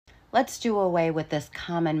Let's do away with this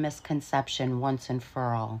common misconception once and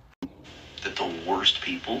for all. That the worst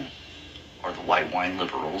people are the white wine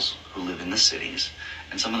liberals who live in the cities,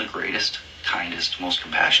 and some of the greatest, kindest, most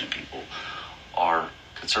compassionate people are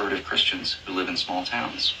conservative Christians who live in small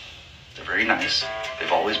towns. They're very nice.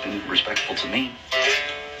 They've always been respectful to me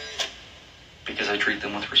because I treat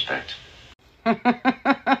them with respect.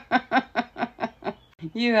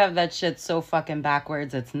 You have that shit so fucking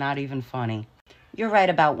backwards, it's not even funny. You're right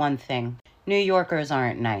about one thing. New Yorkers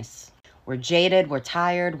aren't nice. We're jaded, we're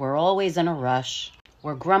tired, we're always in a rush.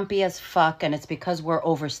 We're grumpy as fuck, and it's because we're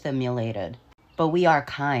overstimulated. But we are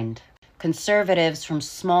kind. Conservatives from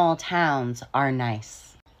small towns are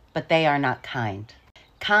nice, but they are not kind.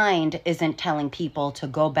 Kind isn't telling people to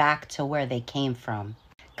go back to where they came from.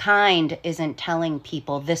 Kind isn't telling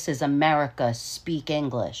people this is America, speak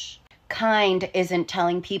English. Kind isn't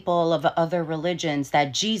telling people of other religions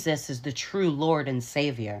that Jesus is the true Lord and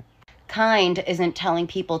Savior. Kind isn't telling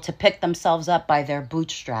people to pick themselves up by their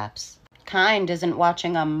bootstraps. Kind isn't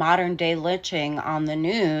watching a modern-day lynching on the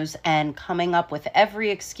news and coming up with every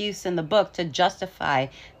excuse in the book to justify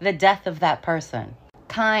the death of that person.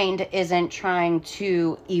 Kind isn't trying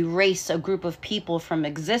to erase a group of people from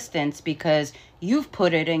existence because you've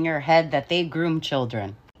put it in your head that they groom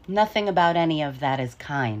children. Nothing about any of that is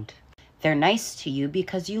kind. They're nice to you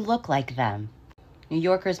because you look like them. New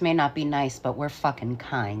Yorkers may not be nice, but we're fucking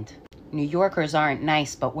kind. New Yorkers aren't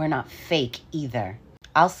nice, but we're not fake either.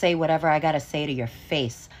 I'll say whatever I gotta say to your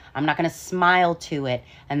face. I'm not gonna smile to it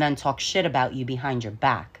and then talk shit about you behind your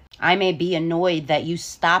back. I may be annoyed that you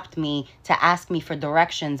stopped me to ask me for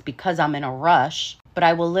directions because I'm in a rush, but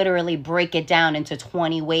I will literally break it down into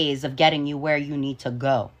 20 ways of getting you where you need to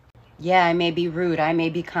go. Yeah, I may be rude, I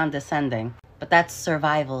may be condescending, but that's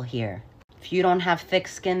survival here. If you don't have thick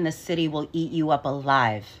skin, the city will eat you up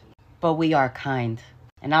alive. But we are kind.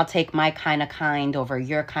 And I'll take my kind of kind over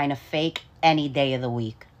your kind of fake any day of the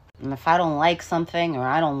week. And if I don't like something, or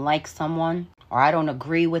I don't like someone, or I don't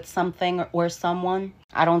agree with something or someone,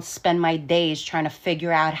 I don't spend my days trying to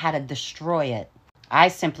figure out how to destroy it. I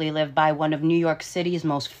simply live by one of New York City's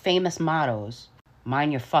most famous mottos: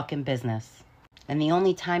 mind your fucking business. And the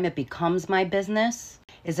only time it becomes my business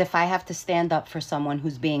is if I have to stand up for someone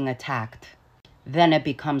who's being attacked. Then it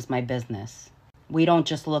becomes my business. We don't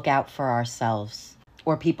just look out for ourselves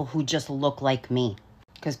or people who just look like me,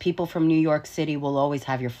 because people from New York City will always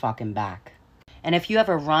have your fucking back. And if you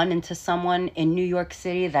ever run into someone in New York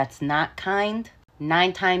City that's not kind,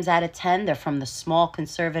 9 times out of 10, they're from the small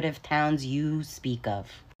conservative towns you speak of.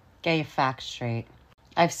 Get your facts straight.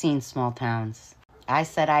 I've seen small towns. I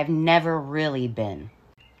said I've never really been.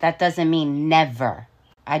 That doesn't mean never.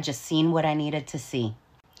 I just seen what I needed to see.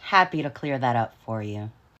 Happy to clear that up for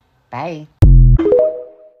you. Bye.